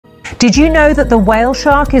Did you know that the whale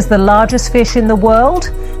shark is the largest fish in the world?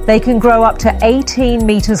 They can grow up to 18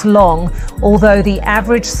 meters long, although the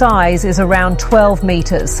average size is around 12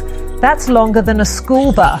 meters. That's longer than a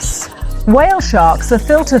school bus. Whale sharks are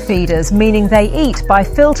filter feeders, meaning they eat by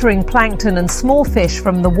filtering plankton and small fish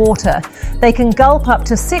from the water. They can gulp up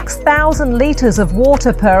to 6,000 liters of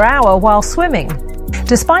water per hour while swimming.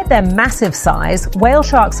 Despite their massive size, whale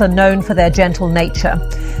sharks are known for their gentle nature.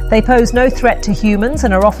 They pose no threat to humans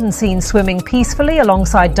and are often seen swimming peacefully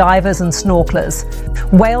alongside divers and snorkelers.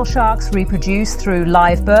 Whale sharks reproduce through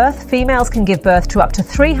live birth. Females can give birth to up to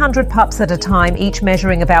 300 pups at a time, each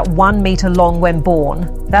measuring about 1 meter long when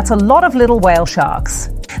born. That's a lot of little whale sharks.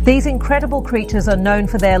 These incredible creatures are known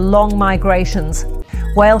for their long migrations.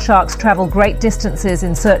 Whale sharks travel great distances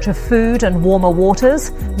in search of food and warmer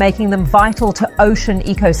waters, making them vital to ocean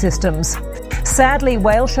ecosystems. Sadly,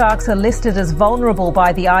 whale sharks are listed as vulnerable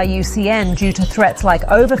by the IUCN due to threats like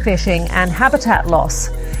overfishing and habitat loss.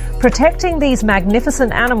 Protecting these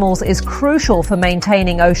magnificent animals is crucial for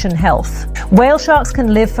maintaining ocean health. Whale sharks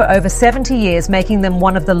can live for over 70 years, making them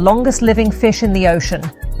one of the longest living fish in the ocean.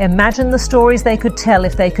 Imagine the stories they could tell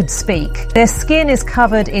if they could speak. Their skin is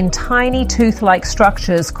covered in tiny tooth-like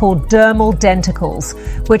structures called dermal denticles,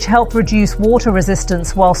 which help reduce water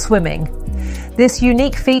resistance while swimming. This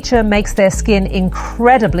unique feature makes their skin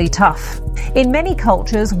incredibly tough. In many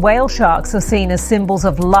cultures, whale sharks are seen as symbols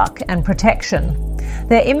of luck and protection.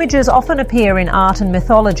 Their images often appear in art and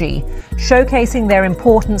mythology, showcasing their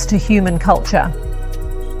importance to human culture.